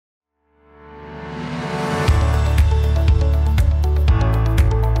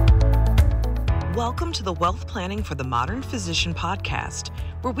Welcome to the Wealth Planning for the Modern Physician podcast,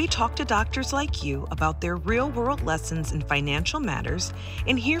 where we talk to doctors like you about their real-world lessons in financial matters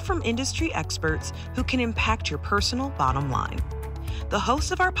and hear from industry experts who can impact your personal bottom line. The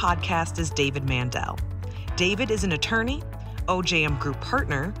host of our podcast is David Mandell. David is an attorney, OJM Group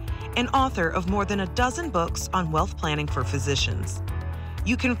partner, and author of more than a dozen books on wealth planning for physicians.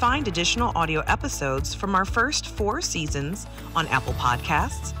 You can find additional audio episodes from our first 4 seasons on Apple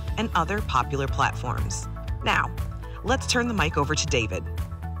Podcasts and other popular platforms. Now, let's turn the mic over to David.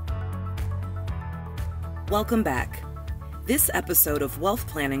 Welcome back. This episode of Wealth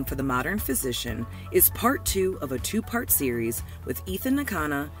Planning for the Modern Physician is part 2 of a 2-part series with Ethan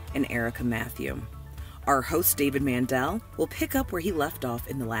Nkana and Erica Mathieu. Our host, David Mandell, will pick up where he left off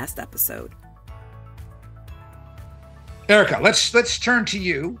in the last episode. Erica, let's turn to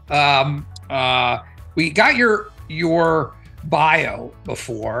you. We got your bio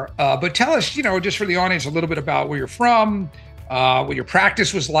before, but tell us, just for the audience, a little bit about where you're from, what your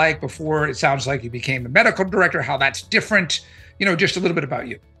practice was like before. It sounds like you became a medical director, how that's different, just a little bit about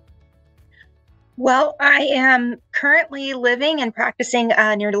you. Well, I am currently living and practicing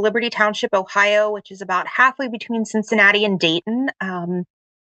near Liberty Township, Ohio, which is about halfway between Cincinnati and Dayton.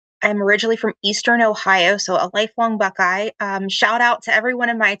 I'm originally from Eastern Ohio, so a lifelong Buckeye. Shout out to everyone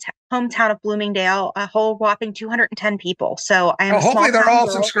in my hometown of Bloomingdale, a whole whopping 210 people. So I am hopefully they're all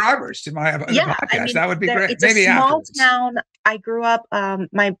girl. Subscribers to my podcast. That would be great. It's Maybe a small afterwards. town. I grew up,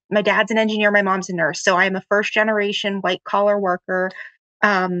 my dad's an engineer, my mom's a nurse. So I am a first generation white collar worker.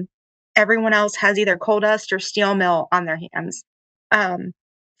 Everyone else has either coal dust or steel mill on their hands, from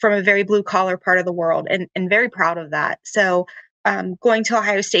a very blue collar part of the world, and very proud of that. So going to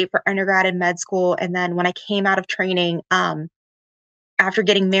Ohio State for undergrad and med school. And then when I came out of training, after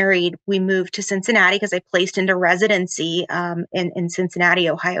getting married, we moved to Cincinnati because I placed into residency in Cincinnati,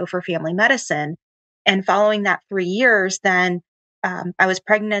 Ohio for family medicine. And following that 3 years, then I was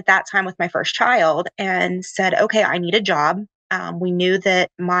pregnant at that time with my first child and said, okay, I need a job. We knew that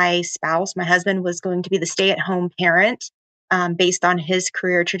my spouse, my husband, was going to be the stay-at-home parent based on his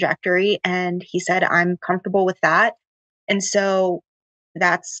career trajectory. And he said, I'm comfortable with that. And so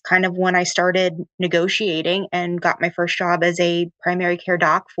that's kind of when I started negotiating and got my first job as a primary care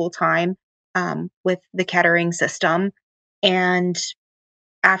doc full-time with the Kettering system. And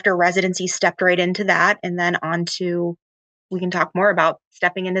after residency, stepped right into that. And then on to, we can talk more about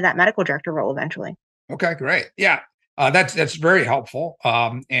stepping into that medical director role eventually. Okay, great. Yeah, that's very helpful.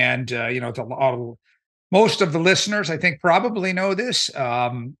 Most of the listeners, I think, probably know this.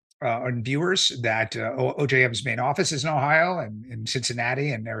 And viewers that OJM's main office is in Ohio and in Cincinnati,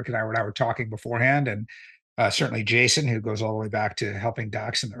 and Eric and I were talking beforehand, and certainly Jason, who goes all the way back to helping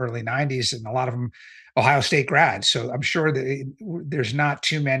docs in the early 90s, and a lot of them Ohio State grads. So I'm sure that there's not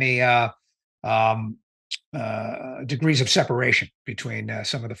too many degrees of separation between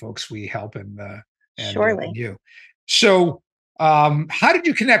some of the folks we help and you. So how did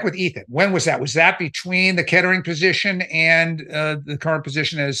you connect with Ethan? When was that? Was that between the Kettering position and the current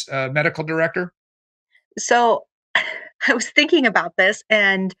position as medical director? So I was thinking about this,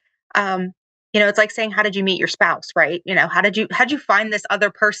 and it's like saying, how did you meet your spouse, right? How'd you find this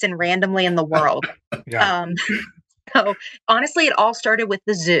other person randomly in the world? Yeah. So honestly, it all started with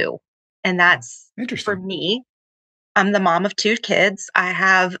the zoo. And that's interesting. For me. I'm the mom of 2 kids. I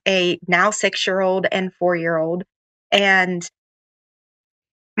have a now 6-year-old and 4-year-old. And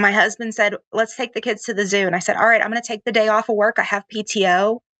my husband said, let's take the kids to the zoo. And I said, all right, I'm going to take the day off of work. I have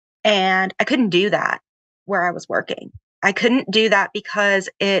PTO. And I couldn't do that where I was working. I couldn't do that because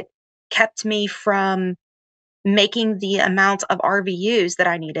it kept me from making the amount of RVUs that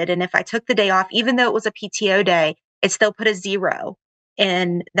I needed. And if I took the day off, even though it was a PTO day, it still put a 0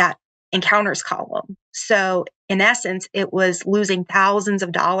 in that encounters column. So in essence, it was losing thousands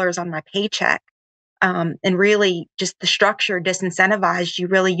of dollars on my paycheck. And really just the structure disincentivized you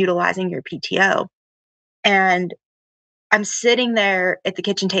really utilizing your PTO. And I'm sitting there at the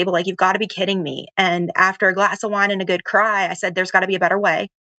kitchen table like, you've got to be kidding me. And after a glass of wine and a good cry, I said, there's got to be a better way.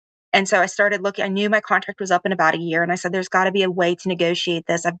 And so I started looking. I knew my contract was up in about a year. And I said, there's got to be a way to negotiate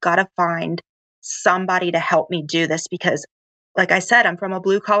this. I've got to find somebody to help me do this because, like I said, I'm from a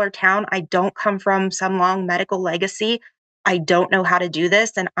blue collar town. I don't come from some long medical legacy. I don't know how to do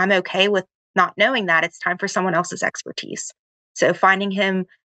this. And I'm okay with not knowing that. It's time for someone else's expertise. So finding him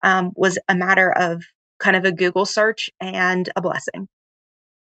was a matter of kind of a Google search and a blessing.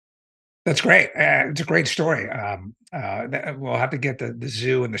 That's great. It's a great story. We'll have to get the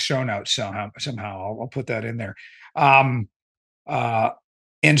zoo in the show notes somehow. I'll put that in there.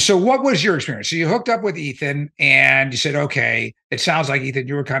 And so what was your experience? So you hooked up with Ethan and you said, okay, it sounds like Ethan,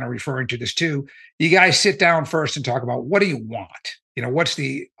 you were kind of referring to this too. You guys sit down first and talk about, what do you want? What's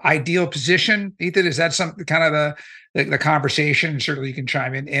the ideal position? Ethan, is that some kind of the conversation? Certainly you can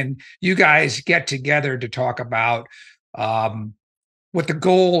chime in, and you guys get together to talk about what the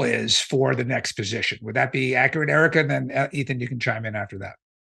goal is for the next position. Would that be accurate, Erica? And then Ethan, you can chime in after that.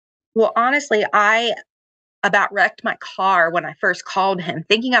 Well, honestly, I about wrecked my car when I first called him,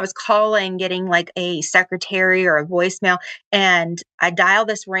 thinking I was calling, getting like a secretary or a voicemail. And I dial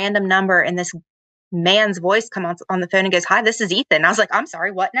this random number and this man's voice comes on the phone and goes, "Hi, this is Ethan." I was like, "I'm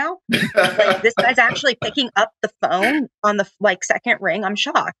sorry, what now?" Like, this guy's actually picking up the phone on the second ring. I'm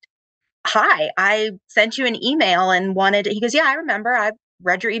shocked. "Hi, I sent you an email and he goes, "Yeah, I remember. I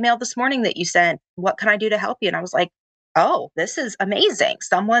read your email this morning that you sent. What can I do to help you?" And I was like, "Oh, this is amazing.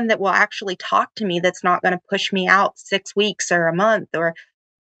 Someone that will actually talk to me, that's not going to push me out 6 weeks or a month, or,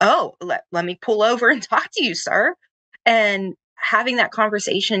 oh, let me pull over and talk to you, sir." And having that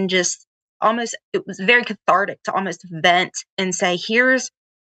conversation, just almost, it was very cathartic to almost vent and say, here's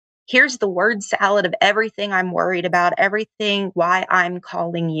the word salad of everything I'm worried about, everything, why I'm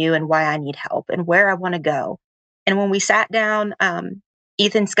calling you and why I need help and where I want to go. And when we sat down,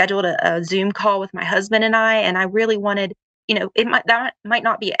 Ethan scheduled a Zoom call with my husband and I really wanted, that might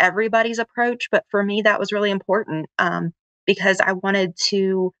not be everybody's approach, but for me, that was really important, because I wanted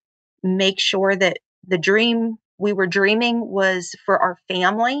to make sure that the dream we were dreaming was for our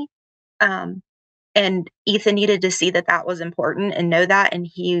family. Um, and Ethan needed to see that that was important and know that. And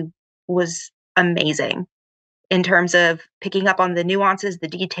he was amazing in terms of picking up on the nuances, the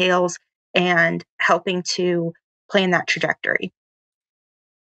details, and helping to plan that trajectory.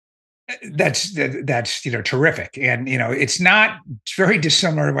 That's terrific. And it's not, it's very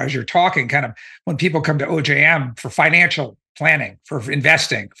dissimilar as you're talking, kind of when people come to OJM for financial planning, for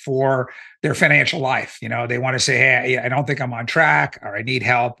investing, for their financial life. They want to say, "Hey, I don't think I'm on track, or I need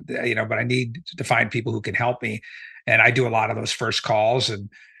help, but I need to find people who can help me." And I do a lot of those first calls. And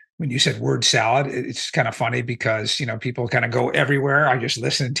when you said word salad, it's kind of funny because people kind of go everywhere. I just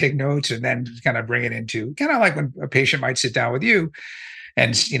listen and take notes, and then kind of bring it into, kind of like when a patient might sit down with you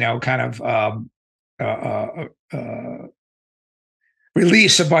and kind of uh, uh, uh,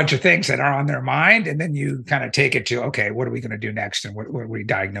 release a bunch of things that are on their mind, and then you kind of take it to, okay, what are we going to do next, and what are we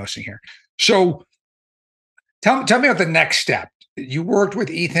diagnosing here? So tell me about the next step. You worked with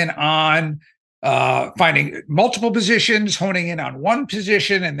Ethan on finding multiple positions, honing in on one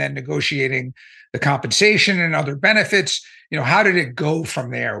position, and then negotiating the compensation and other benefits. How did it go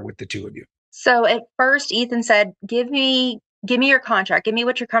from there with the two of you? So at first, Ethan said, "Give me your contract. Give me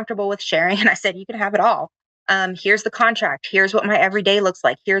what you're comfortable with sharing." And I said, "You can have it all. Here's the contract. Here's what my everyday looks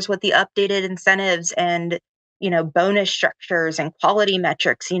like. Here's what the updated incentives and, bonus structures and quality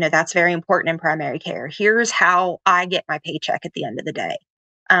metrics, that's very important in primary care. Here's how I get my paycheck at the end of the day.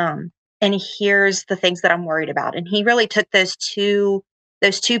 And here's the things that I'm worried about." And he really took those two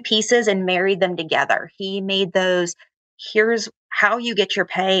pieces and married them together. He made those, here's how you get your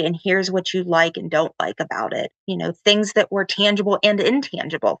pay and here's what you like and don't like about it. Things that were tangible and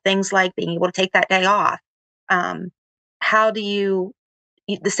intangible, things like being able to take that day off. Um, how do you,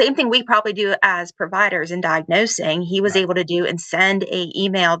 the same thing we probably do as providers in diagnosing, he was Right. able to do and send a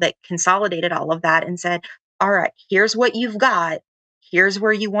email that consolidated all of that and said, "All right, here's what you've got. Here's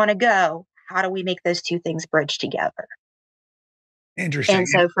where you want to go. How do we make those two things bridge together?" Interesting. And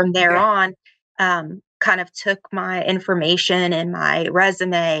so from there Yeah. on, kind of took my information and my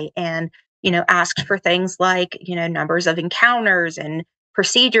resume and, asked for things like, numbers of encounters and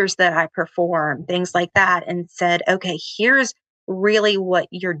procedures that I perform, things like that, and said, "Okay, here's really what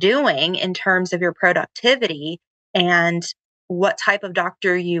you're doing in terms of your productivity and what type of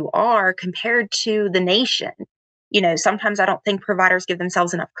doctor you are compared to the nation." Sometimes I don't think providers give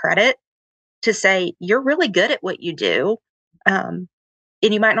themselves enough credit to say, "You're really good at what you do." Um,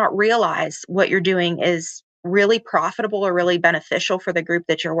 and you might not realize what you're doing is really profitable or really beneficial for the group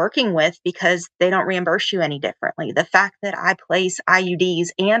that you're working with because they don't reimburse you any differently. The fact that I place IUDs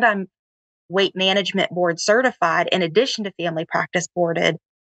and I'm weight management board certified in addition to family practice boarded,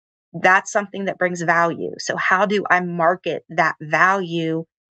 that's something that brings value. So how do I market that value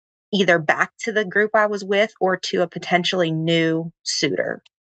either back to the group I was with or to a potentially new suitor?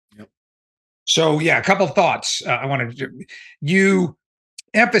 Yep. So yeah, a couple of thoughts I wanted to. You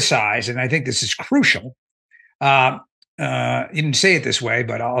emphasize, and I think this is crucial. Uh, you didn't say it this way,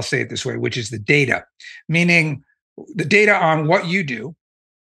 but I'll say it this way, which is the data, meaning the data on what you do,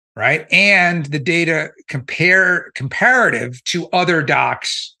 right, and the data comparative to other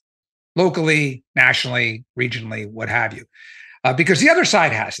docs, locally, nationally, regionally, what have you. because the other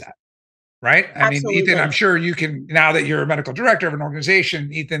side has that, right? I mean, Ethan, I'm Absolutely. sure you can, now that you're a medical director of an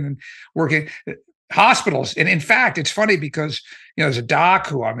organization, Ethan, working hospitals. And in fact, it's funny because, there's a doc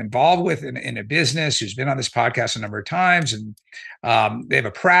who I'm involved with in a business who's been on this podcast a number of times, and they have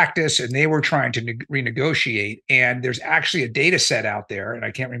a practice and they were trying to renegotiate. And there's actually a data set out there, and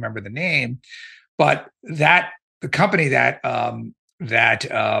I can't remember the name, but that the company that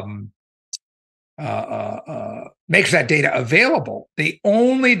makes that data available, they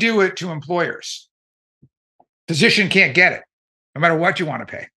only do it to employers. Physician can't get it, no matter what you want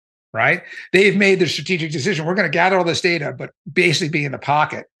to pay, right? They've made the strategic decision. We're going to gather all this data, but basically be in the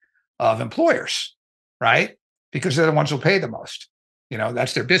pocket of employers, right? Because they're the ones who pay the most.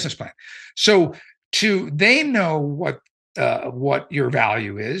 That's their business plan. So they know what your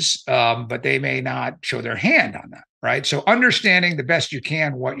value is, but they may not show their hand on that, right? So understanding the best you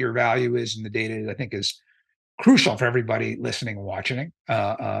can what your value is in the data, I think, is crucial for everybody listening and watching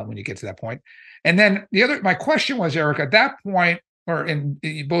when you get to that point. And then my question was, Eric, at that point, and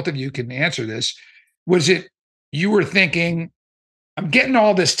both of you can answer this, was it you were thinking, I'm getting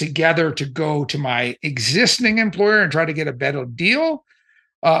all this together to go to my existing employer and try to get a better deal?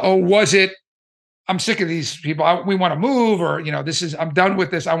 Or was it, I'm sick of these people, we want to move, or, I'm done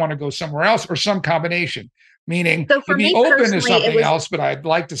with this, I want to go somewhere else, or some combination? Meaning, So for to be me open to personally, something else, but I'd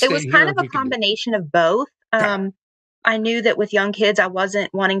like to it stay was here kind of if a we can do it. combination of both. Okay. I knew that with young kids, I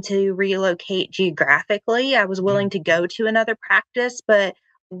wasn't wanting to relocate geographically. I was willing to go to another practice, but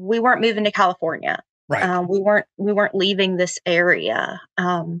we weren't moving to California. Right. We weren't leaving this area.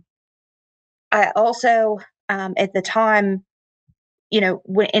 I also, at the time,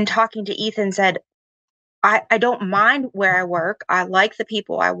 in talking to Ethan, said, I don't mind where I work. I like the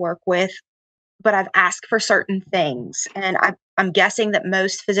people I work with, but I've asked for certain things. And I'm guessing that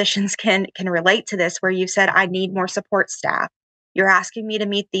most physicians can relate to this, where you've said, I need more support staff. You're asking me to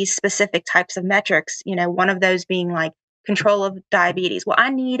meet these specific types of metrics, one of those being like control of diabetes. Well, I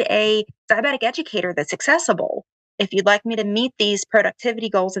need a diabetic educator that's accessible. If you'd like me to meet these productivity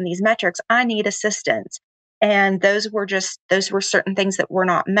goals and these metrics, I need assistance. And those were certain things that were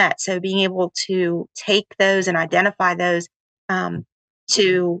not met. So being able to take those and identify those,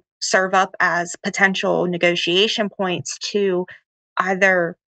 to serve up as potential negotiation points to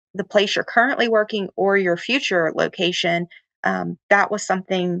either the place you're currently working or your future location. That was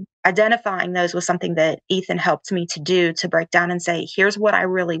something, identifying those was something that Ethan helped me to do, to break down and say, here's what I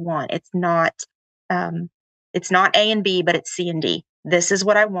really want. It's not A and B, but it's C and D. This is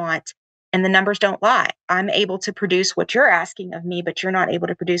what I want. And the numbers don't lie. I'm able to produce what you're asking of me, but you're not able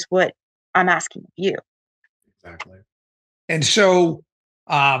to produce what I'm asking of you. Exactly. And so,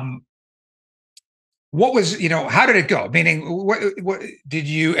 what was, how did it go? Meaning, what did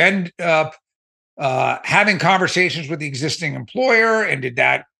you end up having conversations with the existing employer, and did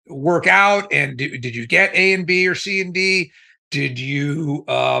that work out? And did you get A and B or C and D? Did you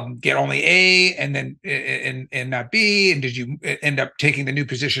get only A and then and not B? And did you end up taking the new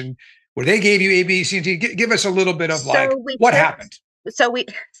position where they gave you A, B, C, and D? Give us a little bit of what happened. So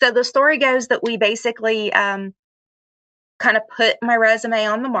the story goes that we basically kind of put my resume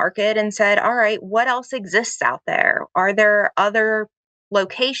on the market and said, all right, what else exists out there? Are there other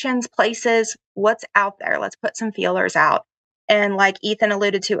locations, places? What's out there? Let's put some feelers out. And like Ethan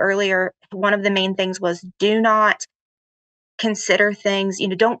alluded to earlier, one of the main things was, do not consider things,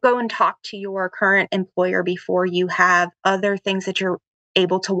 don't go and talk to your current employer before you have other things that you're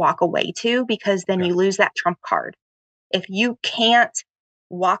able to walk away to, because then you lose that trump card. If you can't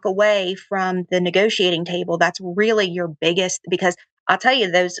walk away from the negotiating table, that's really your biggest, because I'll tell you,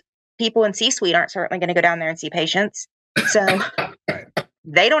 those people in C-suite aren't certainly going to go down there and see patients. So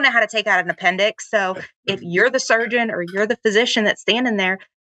they don't know how to take out an appendix. So if you're the surgeon or you're the physician that's standing there,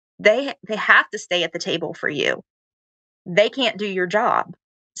 they have to stay at the table for you. They can't do your job.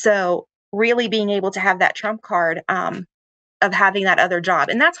 So really being able to have that trump card, of having that other job.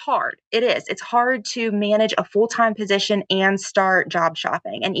 And that's hard. It is. It's hard to manage a full-time position and start job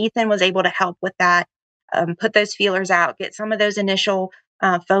shopping. And Ethan was able to help with that, put those feelers out, get some of those initial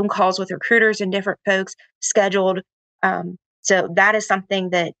phone calls with recruiters and different folks scheduled. So that is something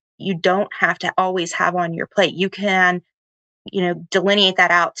that you don't have to always have on your plate. You can, delineate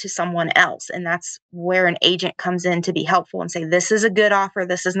that out to someone else. And that's where an agent comes in to be helpful and say, this is a good offer.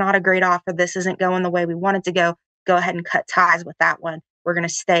 This is not a great offer. This isn't going the way we want it to go. Go ahead and cut ties with that one. We're going to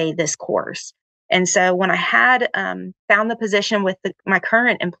stay this course. And so when I had found the position with my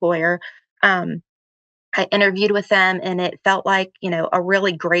current employer, I interviewed with them, and it felt like, a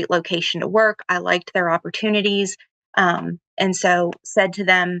really great location to work. I liked their opportunities. And so said to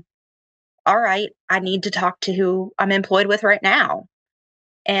them, all right, I need to talk to who I'm employed with right now.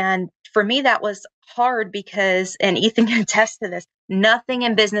 And for me, that was hard because, and Ethan can attest to this, nothing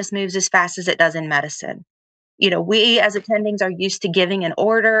in business moves as fast as it does in medicine. We as attendings are used to giving an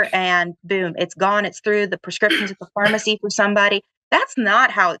order and boom, it's gone, it's through, the prescriptions at the pharmacy for somebody. That's not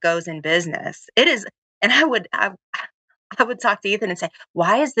how it goes in business. It is, and I would talk to Ethan and say,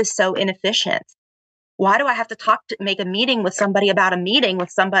 why is this so inefficient? Why do I have to make a meeting with somebody about a meeting with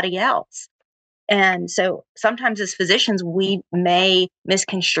somebody else? And so sometimes as physicians, we may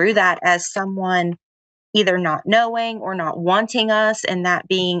misconstrue that as someone either not knowing or not wanting us, and that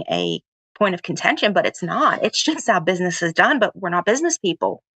being a point of contention, but it's not. It's just how business is done, but we're not business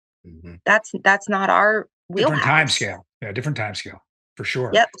people. Mhm. That's not our Different time wheelhouse. scale. Yeah, different time scale for sure.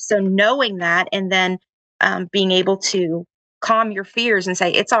 Yep. So knowing that, and then being able to calm your fears and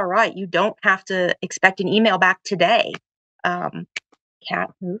say, it's all right. You don't have to expect an email back today. Cat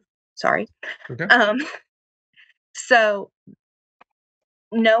move. Sorry. Okay. So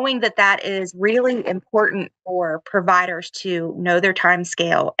knowing that that is really important for providers to know their time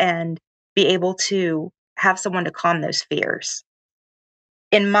scale and be able to have someone to calm those fears.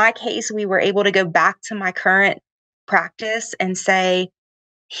 In my case, we were able to go back to my current practice and say,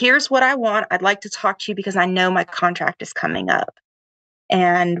 here's what I want. I'd like to talk to you because I know my contract is coming up.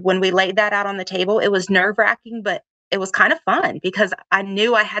 And when we laid that out on the table, it was nerve wracking, but it was kind of fun because I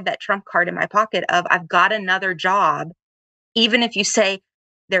knew I had that trump card in my pocket of I've got another job. Even if you say,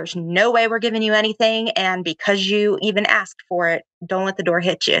 there's no way we're giving you anything, and because you even asked for it, don't let the door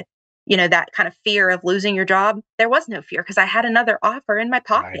hit you. That kind of fear of losing your job. There was no fear because I had another offer in my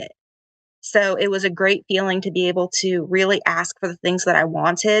pocket. Right. So it was a great feeling to be able to really ask for the things that I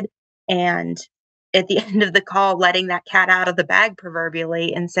wanted. And at the end of the call, letting that cat out of the bag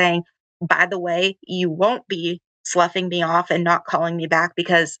proverbially and saying, by the way, you won't be sloughing me off and not calling me back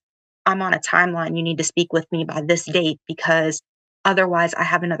because I'm on a timeline. You need to speak with me by this date because otherwise I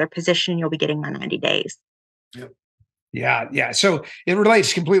have another position. You'll be getting my 90 days. Yep. Yeah, yeah. So it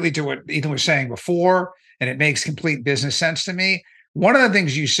relates completely to what Ethan was saying before, and it makes complete business sense to me. One of the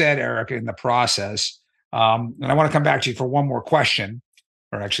things you said, Erica, in the process, and I want to come back to you for one more question,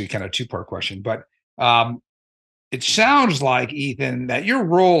 or actually kind of two-part question, but it sounds like, Ethan, that your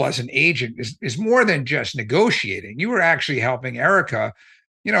role as an agent is more than just negotiating. You were actually helping Erica,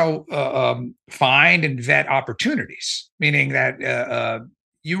 find and vet opportunities, meaning that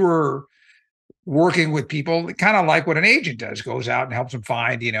you were working with people kind of like what an agent does, goes out and helps them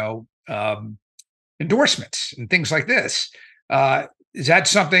find, endorsements and things like this. Is that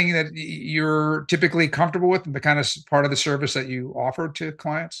something that you're typically comfortable with and the kind of part of the service that you offer to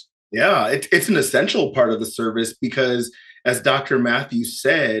clients? Yeah, it's an essential part of the service because, as Dr. Mathieu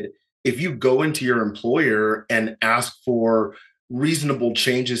said, if you go into your employer and ask for reasonable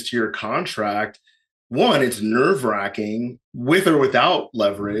changes to your contract, one, it's nerve wracking with or without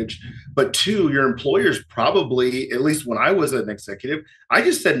leverage. But two, your employer's probably, at least when I was an executive, I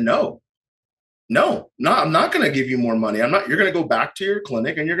just said no. No, I'm not going to give you more money. You're going to go back to your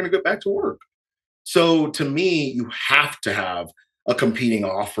clinic and you're going to go back to work. So to me, you have to have a competing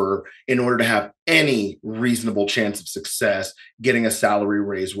offer in order to have any reasonable chance of success getting a salary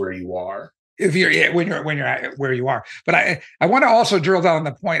raise where you are. If you're when you're at where you are. But I want to also drill down on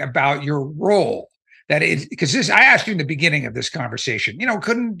the point about your role. That is because I asked you in the beginning of this conversation,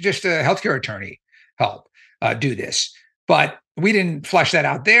 couldn't just a healthcare attorney help do this? But we didn't flesh that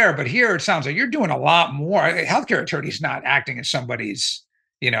out there. But here it sounds like you're doing a lot more. A healthcare attorney's not acting as somebody's,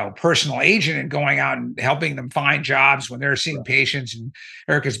 personal agent and going out and helping them find jobs when they're seeing patients, and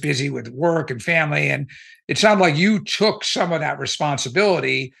Erica's busy with work and family. And it sounded like you took some of that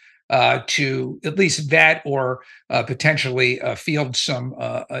responsibility to at least vet or potentially field some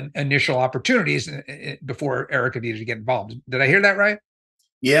initial opportunities before Erica needed to get involved. Did I hear that right?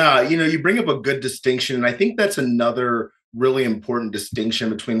 Yeah, you bring up a good distinction. And I think that's another really important distinction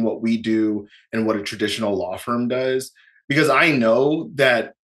between what we do and what a traditional law firm does. Because I know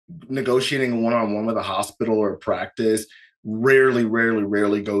that negotiating one-on-one with a hospital or a practice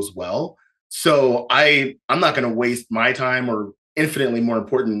rarely goes well. So I'm not going to waste my time, or infinitely more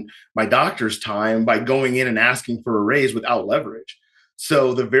important, my doctor's time, by going in and asking for a raise without leverage.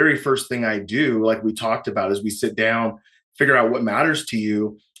 So the very first thing I do, like we talked about, is we sit down, figure out what matters to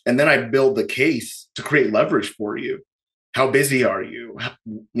you, and then I build the case to create leverage for you. How busy are you?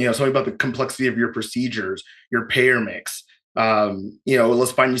 Something about the complexity of your procedures, your payer mix.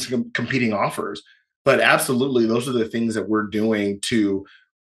 Let's find you some competing offers. But absolutely, those are the things that we're doing to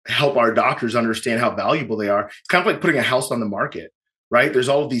help our doctors understand how valuable they are. It's kind of like putting a house on the market. right? There's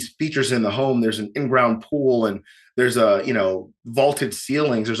all of these features in the home. There's an in-ground pool and there's vaulted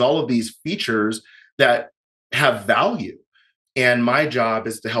ceilings. There's all of these features that have value. And my job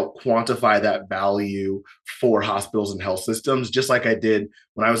is to help quantify that value for hospitals and health systems, just like I did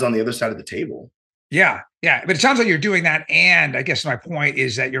when I was on the other side of the table. Yeah. Yeah. But it sounds like you're doing that. And I guess my point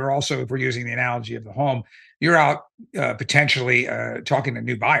is that you're also, if we're using the analogy of the home, you're out potentially talking to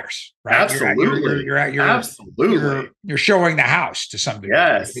new buyers, right? Absolutely. You're showing the house to some degree.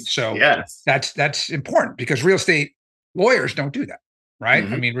 Yes. Right? So yes. that's important because real estate lawyers don't do that. Right.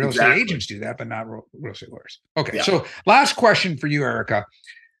 I mean, real estate agents do that, but not real estate lawyers. Okay. Yeah. So last question for you, Erica.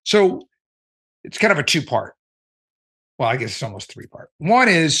 So it's kind of a two-part. Well, I guess it's almost three-part. One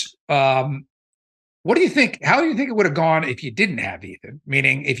is, what do you think? How do you think it would have gone if you didn't have Ethan?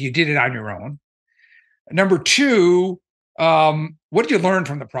 Meaning if you did it on your own. Number two, what did you learn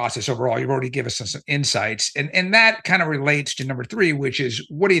from the process overall? You've already given us some insights. And that kind of relates to number three, which is,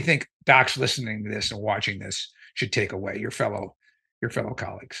 what do you think docs listening to this and watching this should take away, your fellow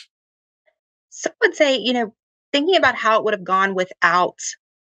colleagues? So I would say, thinking about how it would have gone without,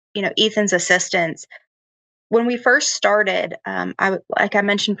 Ethan's assistance. When we first started, like I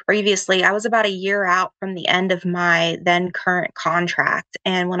mentioned previously, I was about a year out from the end of my then current contract.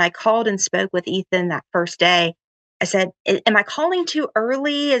 And when I called and spoke with Ethan that first day, I said, am I calling too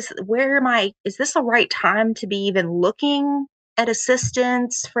early? Is this the right time to be even looking at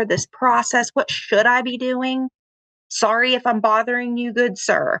assistance for this process? What should I be doing? Sorry if I'm bothering you, good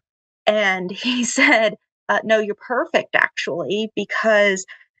sir. And he said, no, you're perfect, actually, because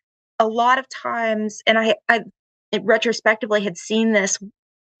a lot of times, and I retrospectively had seen this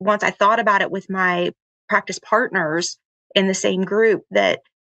once I thought about it with my practice partners in the same group, that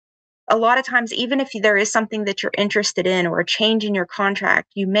a lot of times, even if there is something that you're interested in or a change in your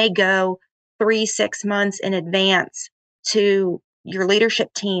contract, you may go 3-6 months in advance to your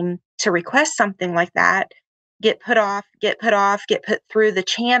leadership team to request something like that, get put through the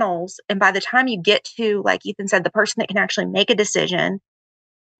channels. And by the time you get to, like Ethan said, the person that can actually make a decision,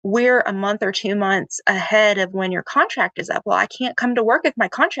 we're a month or 2 months ahead of when your contract is up. Well, I can't come to work if my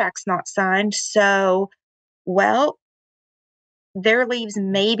contract's not signed. So, there leaves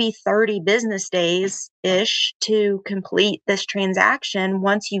maybe 30 business days-ish to complete this transaction.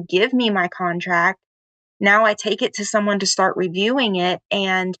 Once you give me my contract, now I take it to someone to start reviewing it,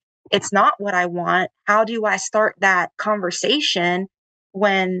 and it's not what I want. How do I start that conversation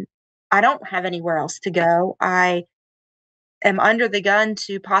when I don't have anywhere else to go? I am under the gun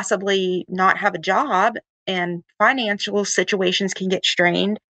to possibly not have a job, and financial situations can get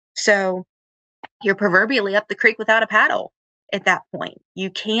strained. So you're proverbially up the creek without a paddle at that point. You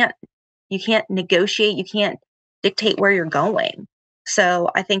can't negotiate, you can't dictate where you're going. So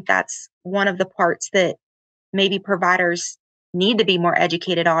I think that's one of the parts that maybe providers need to be more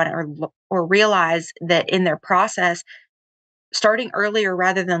educated on, or realize that in their process, starting earlier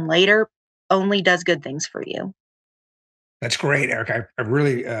rather than later only does good things for you. That's great, Eric. I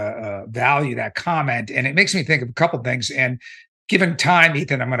really value that comment. And it makes me think of a couple of things. And given time,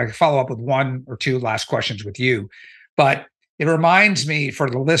 Ethan, I'm going to follow up with one or two last questions with you. But it reminds me, for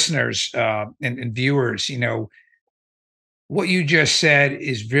the listeners and viewers, what you just said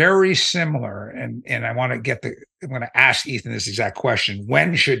is very similar. And I want to I'm going to ask Ethan this exact question.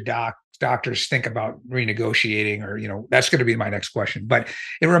 When should doctors think about renegotiating? Or, that's going to be my next question. But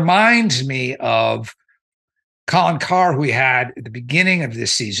it reminds me of Colin Carr, who we had at the beginning of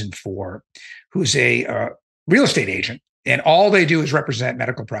this season 4, who's a real estate agent, and all they do is represent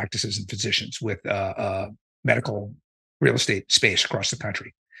medical practices and physicians with medical real estate space across the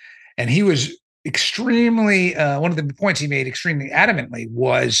country. And he was extremely, one of the points he made extremely adamantly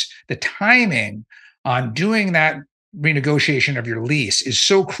was the timing on doing that renegotiation of your lease is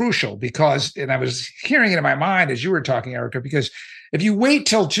so crucial because, and I was hearing it in my mind as you were talking, Erica, because if you wait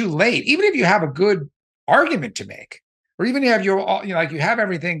till too late, even if you have a good argument to make, or even you have you have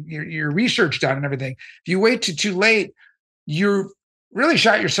everything, your research done and everything, if you wait till too late, you're really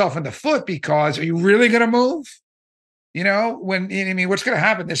shot yourself in the foot, because are you really going to move? What's going to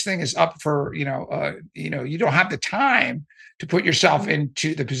happen? This thing is up for, you don't have the time to put yourself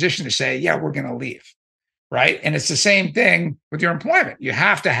into the position to say, yeah, we're going to leave. Right. And it's the same thing with your employment. You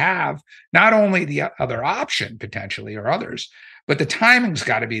have to have not only the other option potentially or others, but the timing's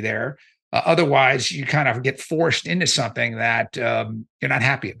got to be there. Otherwise, you kind of get forced into something that you're not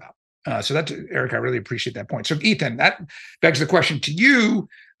happy about. So that's, Eric, I really appreciate that point. So Ethan, that begs the question to you,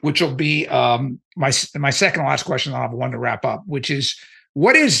 which will be my second to last question. I'll have one to wrap up, which is,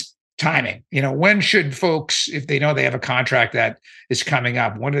 what is timing? When should folks, if they know they have a contract that is coming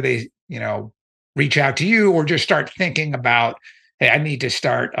up, when do they, reach out to you, or just start thinking about, hey, I need to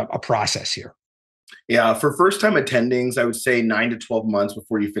start a process here? Yeah, for first-time attendings, I would say 9 to 12 months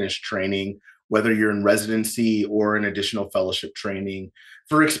before you finish training, whether you're in residency or an additional fellowship training.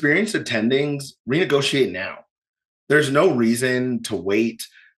 For experienced attendings, renegotiate now. There's no reason to wait,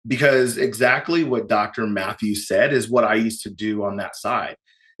 because exactly what Dr. Mathieu said is what I used to do on that side,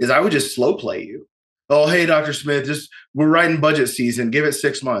 is I would just slow play you. Oh, hey, Dr. Smith, we're right in budget season. Give it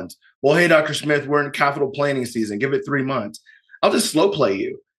 6 months. Well, hey, Dr. Smith, we're in capital planning season. Give it 3 months. I'll just slow play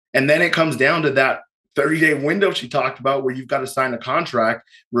you. And then it comes down to that 30-day window she talked about, where you've got to sign a contract,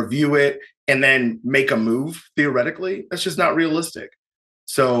 review it, and then make a move. Theoretically, that's just not realistic.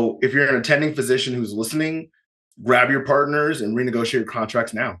 So if you're an attending physician who's listening, grab your partners and renegotiate your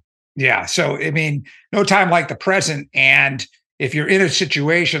contracts now. Yeah. So, I mean, no time like the present. And if you're in a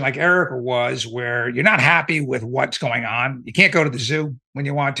situation like Erica was, where you're not happy with what's going on, you can't go to the zoo when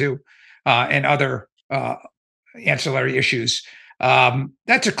you want to, and other ancillary issues,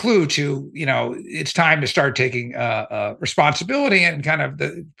 that's a clue to, it's time to start taking responsibility and kind of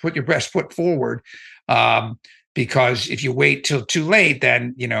put your best foot forward. Because if you wait till too late,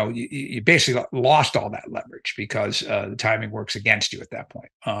 then, you basically lost all that leverage, because the timing works against you at that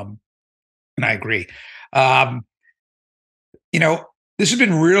point. And I agree. This has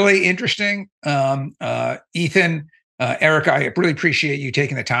been really interesting. Ethan, Erica, I really appreciate you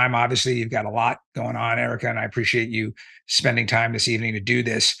taking the time. Obviously, you've got a lot going on, Erica, and I appreciate you spending time this evening to do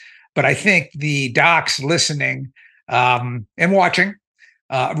this. But I think the docs listening and watching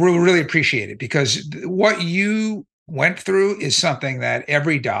will really appreciate it, because what you went through is something that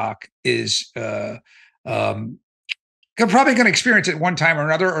every doc is probably going to experience at one time or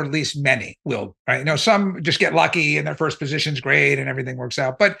another, or at least many will, right? Some just get lucky and their first position's great and everything works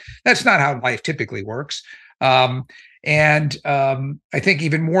out, but that's not how life typically works. I think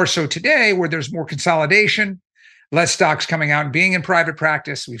even more so today, where there's more consolidation, less docs coming out and being in private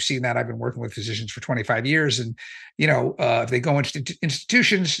practice. We've seen that. I've been working with physicians for 25 years. And, if they go into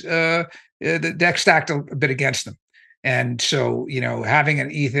institutions, the deck stacked a bit against them. And so, having an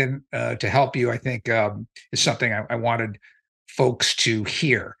Ethan to help you, I think, is something I wanted folks to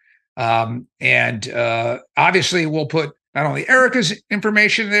hear. Obviously, we'll put not only Erica's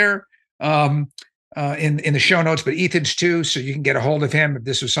information there in the show notes, but Ethan's too, so you can get a hold of him if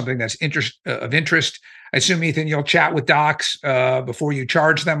this was something that's of interest. I assume, Ethan, you'll chat with docs before you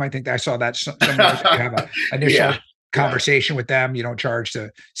charge them. I think I saw that somewhere. You have an initial conversation with them. You don't charge to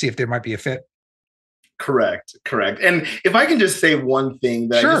see if there might be a fit. Correct. And if I can just say one thing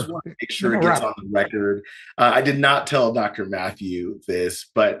that I just want to make sure it gets on the record. I did not tell Dr. Mathieu this,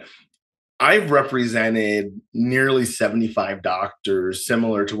 but I've represented nearly 75 doctors,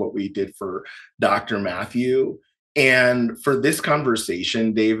 similar to what we did for Dr. Mathieu. And for this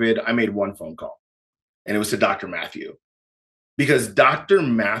conversation, David, I made one phone call, and it was to Dr. Mathieu, because Dr.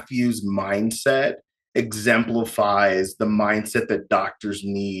 Mathieu's mindset exemplifies the mindset that doctors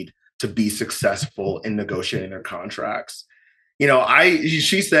need to be successful in negotiating their contracts.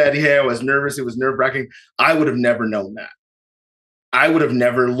 She said, hey, I was nervous. It was nerve-wracking. I would have never known that.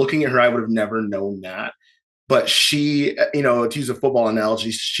 Looking at her, I would have never known that. But she, to use a football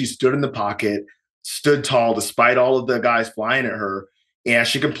analogy, she stood in the pocket, stood tall despite all of the guys flying at her, and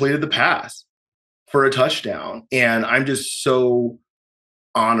she completed the pass for a touchdown. And I'm just so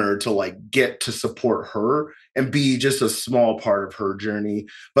honored to get to support her and be just a small part of her journey.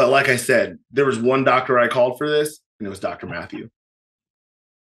 But like I said, there was one doctor I called for this, and it was Dr. Mathieu.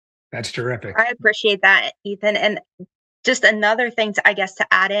 That's terrific. I appreciate that, Ethan. And just another thing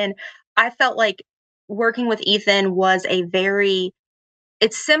to add in, I felt like working with Ethan was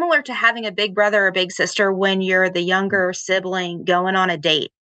it's similar to having a big brother or big sister when you're the younger sibling going on a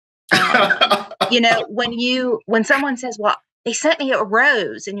date. When someone says, well, they sent me a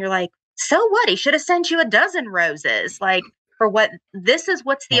rose, and you're like, so what? He should have sent you a dozen roses. What's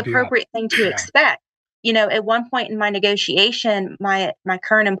the appropriate thing to expect? At one point in my negotiation, my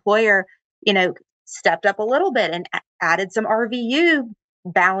current employer, stepped up a little bit and added some RVU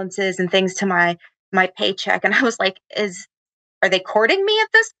balances and things to my paycheck. And I was like, are they courting me at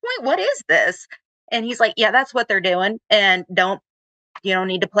this point? What is this? And he's like, yeah, that's what they're doing. And you don't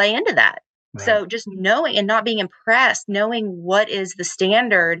need to play into that. Right. So just knowing and not being impressed, knowing what is the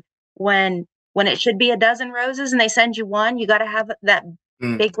standard when it should be a dozen roses and they send you one, you got to have that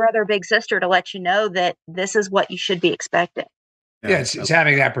big brother, big sister to let you know that this is what you should be expecting. Yeah, it's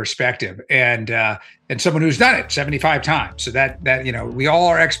having that perspective and someone who's done it 75 times. So that we all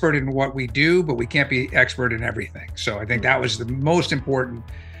are expert in what we do, but we can't be expert in everything. So I think that was the most important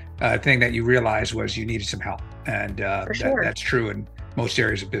thing that you realized was you needed some help, and sure. That's true. And most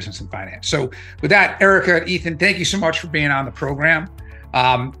areas of business and finance. So with that, Erica, Ethan, thank you so much for being on the program.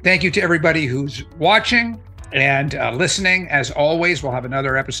 Thank you to everybody who's watching and listening. As always, we'll have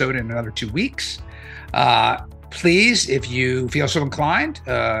another episode in another 2 weeks. Please, if you feel so inclined,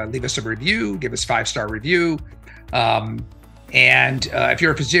 leave us a review, give us 5-star review. And if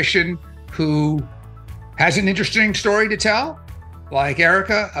you're a physician who has an interesting story to tell, like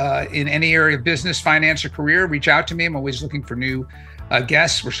Erica, in any area of business, finance, or career, reach out to me. I'm always looking for new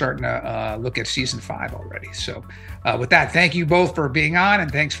guests. We're starting to look at season 5 already. So with that, thank you both for being on, and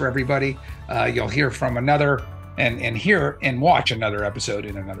thanks for everybody. You'll hear from another and hear and watch another episode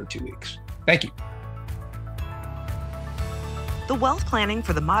in another 2 weeks. Thank you. The Wealth Planning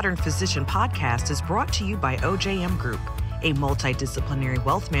for the Modern Physician podcast is brought to you by OJM Group, a multidisciplinary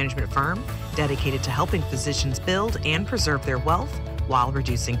wealth management firm dedicated to helping physicians build and preserve their wealth while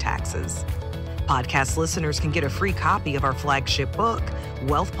reducing taxes. Podcast listeners can get a free copy of our flagship book,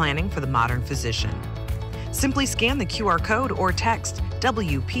 Wealth Planning for the Modern Physician. Simply scan the QR code or text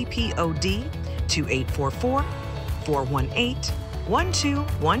WPPOD to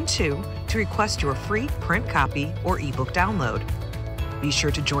 844-418-1212 to request your free print copy or ebook download. Be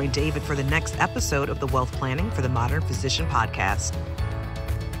sure to join David for the next episode of the Wealth Planning for the Modern Physician podcast.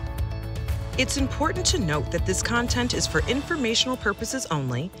 It's important to note that this content is for informational purposes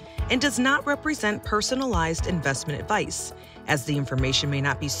only and does not represent personalized investment advice, as the information may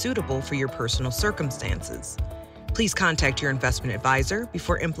not be suitable for your personal circumstances. Please contact your investment advisor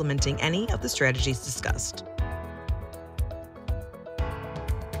before implementing any of the strategies discussed.